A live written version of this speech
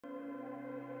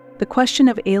The question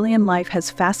of alien life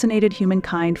has fascinated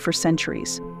humankind for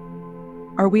centuries.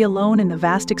 Are we alone in the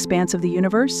vast expanse of the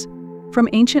universe? From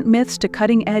ancient myths to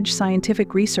cutting-edge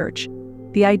scientific research,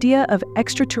 the idea of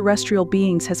extraterrestrial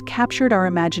beings has captured our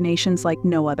imaginations like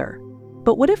no other.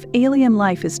 But what if alien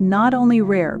life is not only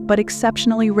rare, but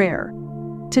exceptionally rare?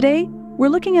 Today, we're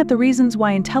looking at the reasons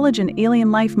why intelligent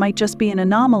alien life might just be an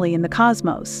anomaly in the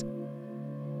cosmos.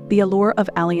 The allure of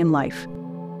alien life.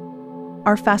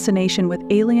 Our fascination with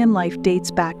alien life dates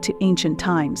back to ancient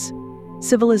times.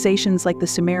 Civilizations like the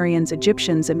Sumerians,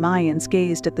 Egyptians, and Mayans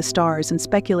gazed at the stars and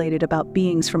speculated about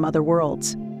beings from other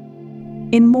worlds.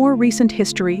 In more recent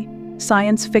history,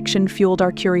 science fiction fueled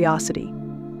our curiosity.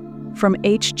 From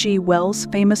H.G. Wells'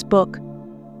 famous book,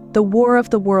 The War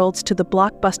of the Worlds, to the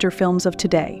blockbuster films of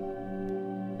today.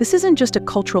 This isn't just a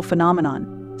cultural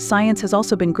phenomenon. Science has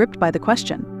also been gripped by the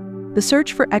question. The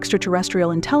search for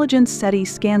extraterrestrial intelligence. SETI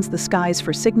scans the skies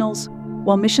for signals,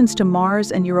 while missions to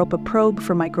Mars and Europa probe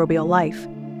for microbial life.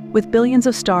 With billions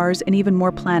of stars and even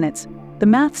more planets, the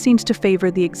math seems to favor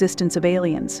the existence of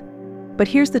aliens. But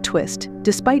here's the twist.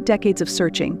 Despite decades of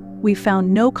searching, we've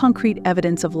found no concrete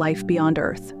evidence of life beyond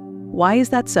Earth. Why is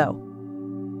that so?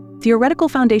 Theoretical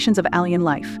foundations of alien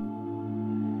life.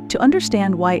 To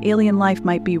understand why alien life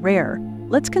might be rare,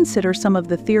 let's consider some of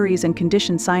the theories and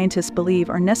conditions scientists believe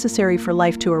are necessary for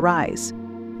life to arise.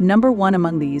 Number one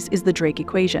among these is the Drake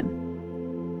equation.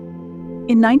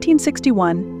 In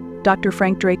 1961, Dr.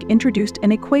 Frank Drake introduced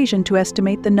an equation to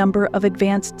estimate the number of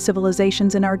advanced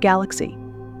civilizations in our galaxy.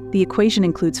 The equation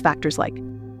includes factors like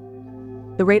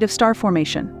the rate of star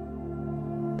formation,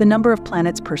 the number of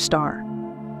planets per star,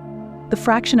 the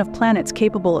fraction of planets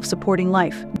capable of supporting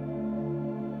life,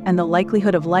 and the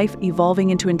likelihood of life evolving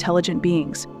into intelligent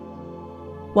beings.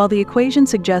 While the equation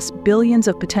suggests billions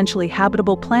of potentially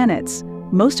habitable planets,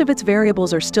 most of its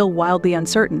variables are still wildly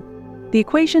uncertain. The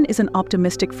equation is an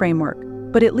optimistic framework,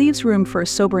 but it leaves room for a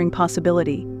sobering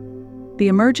possibility. The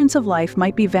emergence of life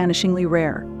might be vanishingly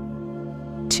rare.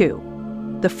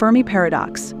 2. The Fermi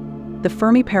Paradox. The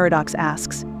Fermi Paradox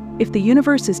asks, if the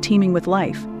universe is teeming with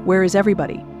life, where is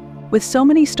everybody? With so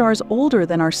many stars older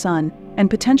than our Sun and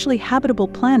potentially habitable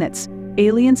planets,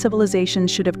 alien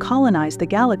civilizations should have colonized the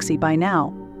galaxy by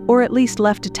now, or at least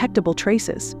left detectable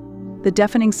traces. The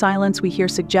deafening silence we hear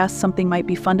suggests something might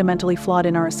be fundamentally flawed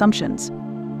in our assumptions.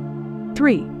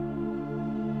 3.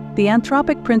 The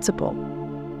anthropic principle.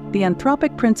 The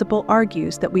anthropic principle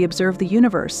argues that we observe the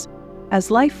universe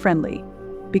as life-friendly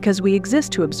because we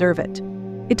exist to observe it.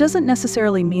 It doesn't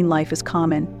necessarily mean life is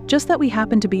common, just that we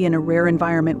happen to be in a rare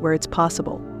environment where it's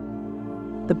possible.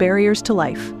 The barriers to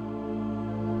life.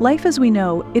 Life as we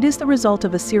know it is the result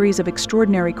of a series of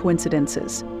extraordinary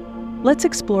coincidences. Let's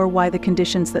explore why the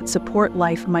conditions that support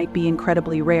life might be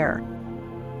incredibly rare.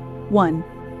 1.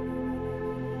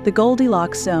 The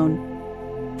Goldilocks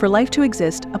zone. For life to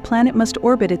exist, a planet must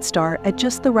orbit its star at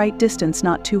just the right distance,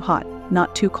 not too hot,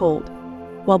 not too cold.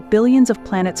 While billions of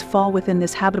planets fall within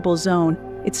this habitable zone,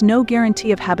 it's no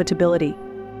guarantee of habitability.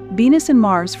 Venus and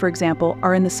Mars, for example,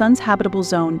 are in the Sun's habitable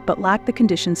zone but lack the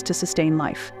conditions to sustain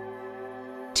life.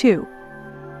 2.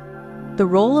 The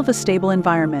role of a stable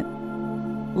environment.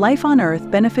 Life on Earth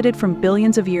benefited from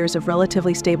billions of years of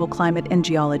relatively stable climate and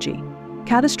geology.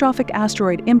 Catastrophic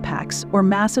asteroid impacts or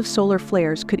massive solar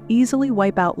flares could easily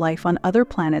wipe out life on other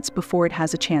planets before it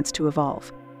has a chance to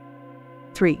evolve.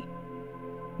 3.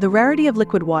 The rarity of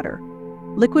liquid water.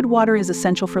 Liquid water is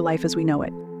essential for life as we know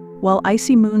it. While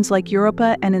icy moons like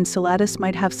Europa and Enceladus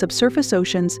might have subsurface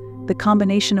oceans, the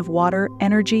combination of water,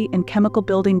 energy, and chemical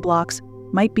building blocks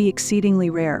might be exceedingly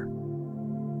rare.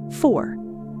 4.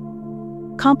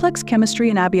 Complex chemistry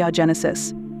and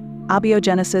abiogenesis.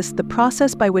 Abiogenesis, the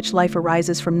process by which life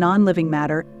arises from non-living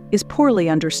matter, is poorly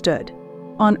understood.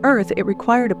 On Earth, it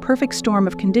required a perfect storm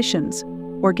of conditions: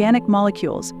 organic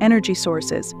molecules, energy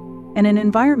sources, and an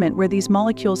environment where these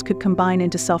molecules could combine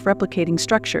into self-replicating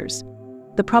structures.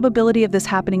 The probability of this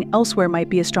happening elsewhere might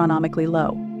be astronomically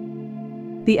low.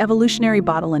 The evolutionary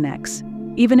bottlenecks.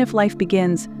 Even if life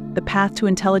begins, the path to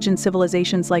intelligent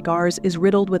civilizations like ours is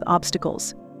riddled with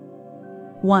obstacles.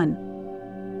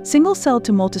 1. Single-cell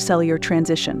to multicellular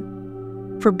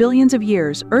transition. For billions of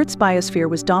years, Earth's biosphere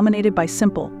was dominated by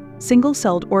simple,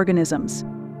 single-celled organisms.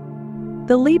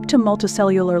 The leap to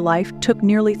multicellular life took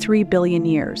nearly 3 billion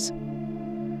years.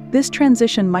 This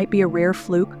transition might be a rare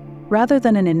fluke rather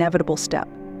than an inevitable step.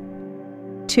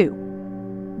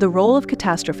 2. The role of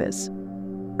catastrophes.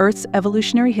 Earth's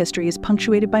evolutionary history is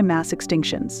punctuated by mass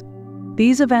extinctions.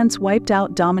 These events wiped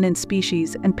out dominant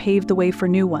species and paved the way for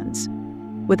new ones.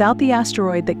 Without the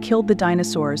asteroid that killed the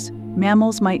dinosaurs,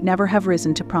 mammals might never have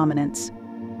risen to prominence.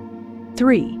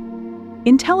 3.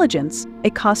 Intelligence,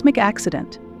 a cosmic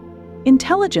accident.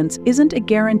 Intelligence isn't a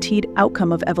guaranteed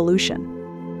outcome of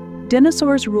evolution.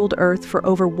 Dinosaurs ruled Earth for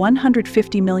over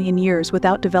 150 million years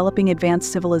without developing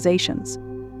advanced civilizations.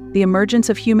 The emergence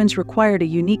of humans required a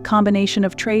unique combination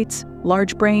of traits,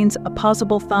 large brains,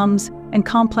 opposable thumbs, and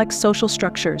complex social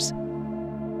structures.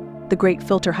 The Great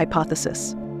Filter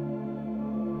Hypothesis.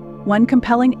 One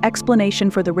compelling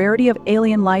explanation for the rarity of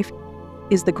alien life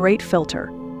is the Great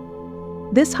Filter.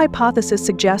 This hypothesis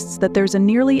suggests that there's a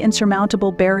nearly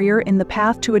insurmountable barrier in the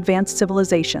path to advanced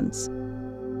civilizations.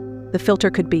 The filter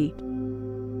could be: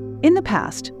 in the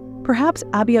past, perhaps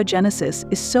abiogenesis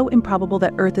is so improbable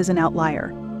that Earth is an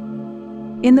outlier.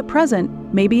 In the present,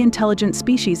 maybe intelligent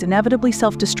species inevitably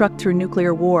self-destruct through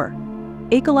nuclear war,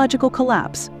 ecological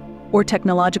collapse, or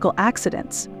technological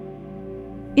accidents.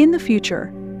 In the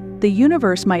future, the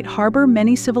universe might harbor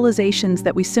many civilizations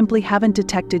that we simply haven't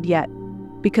detected yet,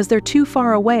 because they're too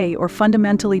far away or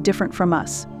fundamentally different from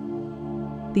us.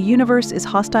 The universe is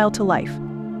hostile to life.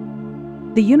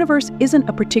 The universe isn't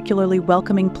a particularly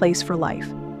welcoming place for life.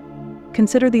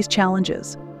 Consider these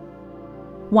challenges.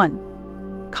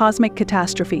 1. Cosmic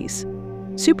catastrophes.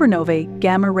 Supernovae,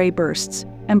 gamma-ray bursts,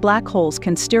 and black holes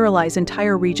can sterilize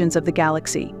entire regions of the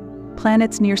galaxy.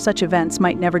 Planets near such events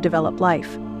might never develop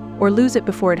life, or lose it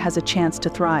before it has a chance to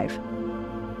thrive.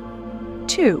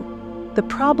 2. The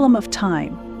problem of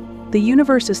time. The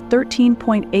universe is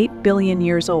 13.8 billion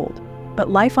years old, but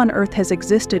life on Earth has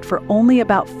existed for only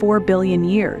about 4 billion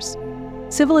years.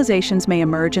 Civilizations may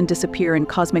emerge and disappear in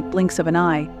cosmic blinks of an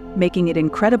eye, making it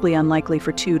incredibly unlikely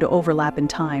for two to overlap in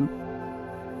time.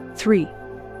 3.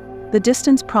 The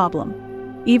distance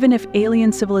problem. Even if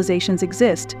alien civilizations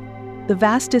exist, the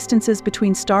vast distances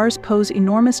between stars pose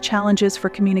enormous challenges for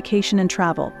communication and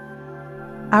travel.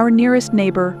 Our nearest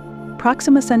neighbor,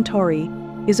 Proxima Centauri,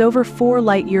 is over 4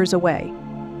 light-years away.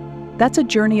 That's a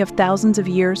journey of thousands of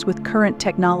years with current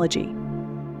technology.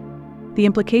 The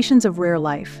implications of rare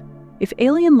life. If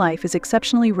alien life is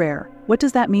exceptionally rare, what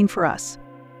does that mean for us?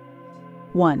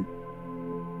 1.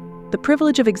 The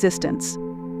privilege of existence.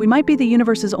 We might be the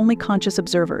universe's only conscious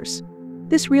observers.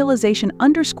 This realization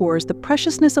underscores the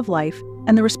preciousness of life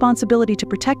and the responsibility to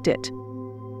protect it.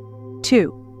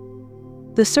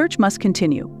 2. The search must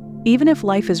continue. Even if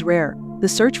life is rare, the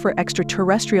search for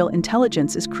extraterrestrial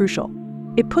intelligence is crucial.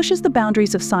 It pushes the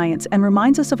boundaries of science and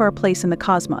reminds us of our place in the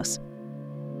cosmos.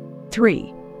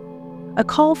 3. A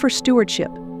call for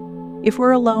stewardship. If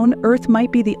we're alone, Earth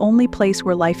might be the only place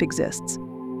where life exists.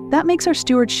 That makes our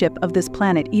stewardship of this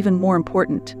planet even more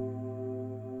important.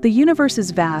 The universe is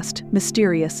vast,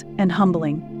 mysterious, and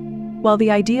humbling. While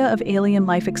the idea of alien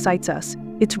life excites us,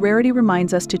 its rarity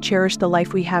reminds us to cherish the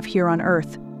life we have here on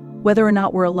Earth. Whether or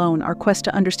not we're alone, our quest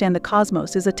to understand the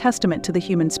cosmos is a testament to the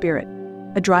human spirit,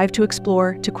 a drive to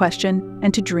explore, to question,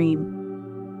 and to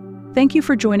dream. Thank you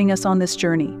for joining us on this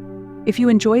journey. If you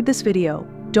enjoyed this video,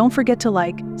 don't forget to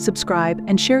like, subscribe,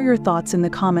 and share your thoughts in the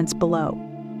comments below.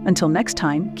 Until next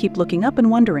time, keep looking up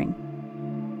and wondering.